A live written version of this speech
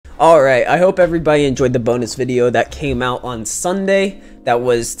Alright, I hope everybody enjoyed the bonus video that came out on Sunday that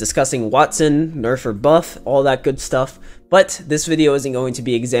was discussing Watson, nerf or buff, all that good stuff. But this video isn't going to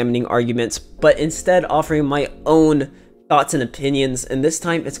be examining arguments, but instead offering my own thoughts and opinions, and this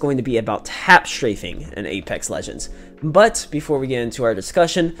time it's going to be about tap strafing in Apex Legends. But before we get into our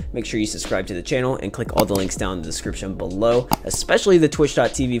discussion, make sure you subscribe to the channel and click all the links down in the description below, especially the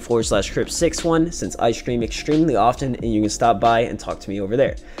twitch.tv/Crip61, since I stream extremely often and you can stop by and talk to me over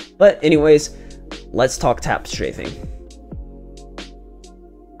there. But anyways, let's talk tap strafing.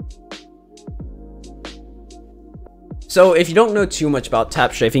 So if you don't know too much about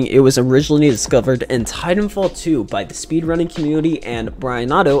tap strafing, it was originally discovered in Titanfall 2 by the speedrunning community, and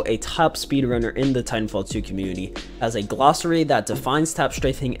Brianato, a top speedrunner in the Titanfall 2 community, has a glossary that defines tap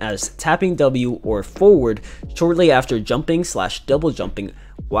strafing as tapping W or forward shortly after jumping/double jumping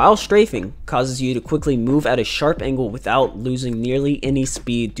while strafing causes you to quickly move at a sharp angle without losing nearly any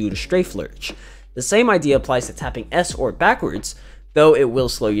speed due to strafe lurch. The same idea applies to tapping S or backwards, though it will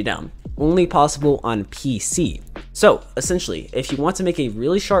slow you down. Only possible on PC. So essentially, if you want to make a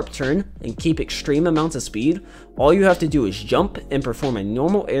really sharp turn and keep extreme amounts of speed, all you have to do is jump and perform a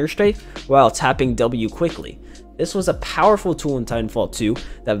normal air strafe while tapping W quickly. This was a powerful tool in Titanfall 2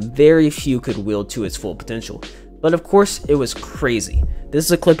 that very few could wield to its full potential. But of course, it was crazy. This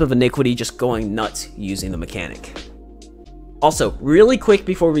is a clip of Iniquity just going nuts using the mechanic. Also, really quick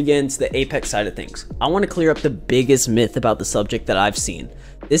before we get into the Apex side of things, I want to clear up the biggest myth about the subject that I've seen.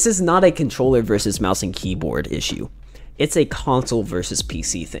 This is not a controller versus mouse and keyboard issue. It's a console versus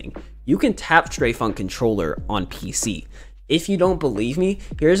PC thing. You can tap strafe on controller on PC. If you don't believe me,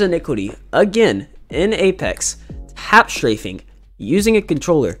 here's Iniquity, again, in Apex, tap strafing using a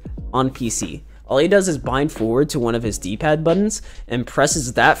controller on PC. All he does is bind forward to one of his D-pad buttons and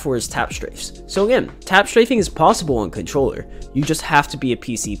presses that for his tap strafes. So again, tap strafing is possible on controller, you just have to be a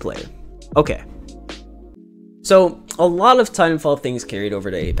PC player. Okay. So a lot of Titanfall things carried over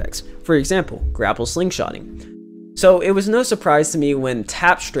to Apex. For example, grapple slingshotting. So it was no surprise to me when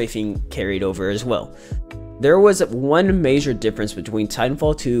tap strafing carried over as well. There was one major difference between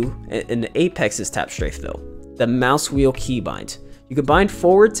Titanfall 2 and Apex's tap strafe though, the mouse wheel keybind. You can bind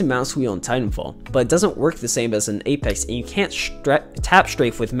forward to mouse wheel in Titanfall, but it doesn't work the same as in Apex, and you can't tap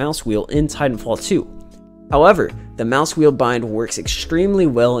strafe with mouse wheel in Titanfall 2. However, the mouse wheel bind works extremely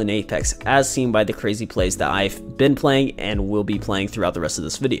well in Apex, as seen by the crazy plays that I've been playing and will be playing throughout the rest of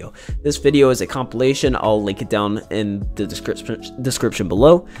this video. This video is a compilation, I'll link it down in the description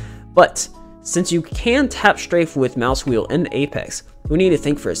below, but since you can tap strafe with mouse wheel in Apex, we need to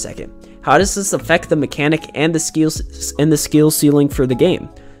think for a second. How does this affect the mechanic and the skill ceiling for the game?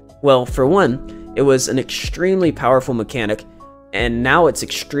 Well, for one, it was an extremely powerful mechanic, and now it's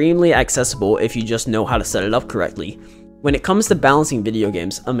extremely accessible if you just know how to set it up correctly. When it comes to balancing video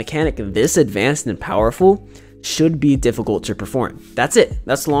games, a mechanic this advanced and powerful should be difficult to perform. That's it.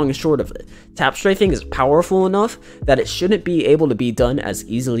 That's the long and short of it. Tap strafing is powerful enough that it shouldn't be able to be done as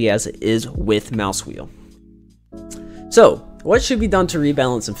easily as it is with mouse wheel. So, what should be done to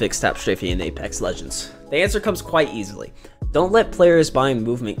rebalance and fix tap strafing in Apex Legends? The answer comes quite easily. Don't let players bind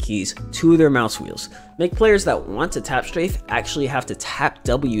movement keys to their mouse wheels. Make players that want to tap strafe actually have to tap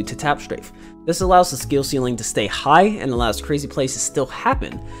W to tap strafe. This allows the skill ceiling to stay high and allows crazy plays to still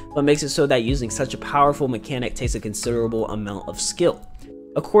happen, but makes it so that using such a powerful mechanic takes a considerable amount of skill.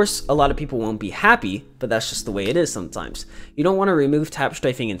 Of course, a lot of people won't be happy, but that's just the way it is sometimes. You don't want to remove tap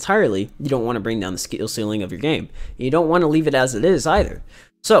strafing entirely, you don't want to bring down the skill ceiling of your game, and you don't want to leave it as it is either.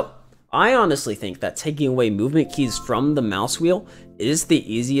 So, I honestly think that taking away movement keys from the mouse wheel is the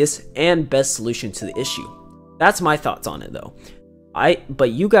easiest and best solution to the issue. That's my thoughts on it though.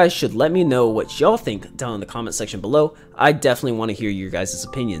 But you guys should let me know what y'all think down in the comment section below. I definitely want to hear your guys'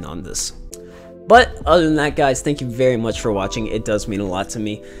 opinion on this. But other than that, guys, thank you very much for watching. It does mean a lot to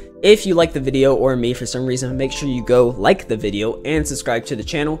me. If you like the video or me for some reason, make sure you go like the video and subscribe to the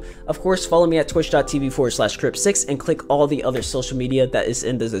channel. Of course, follow me at twitch.tv/Crip6 and click all the other social media that is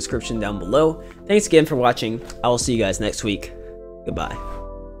in the description down below. Thanks again for watching. I will see you guys next week. Goodbye.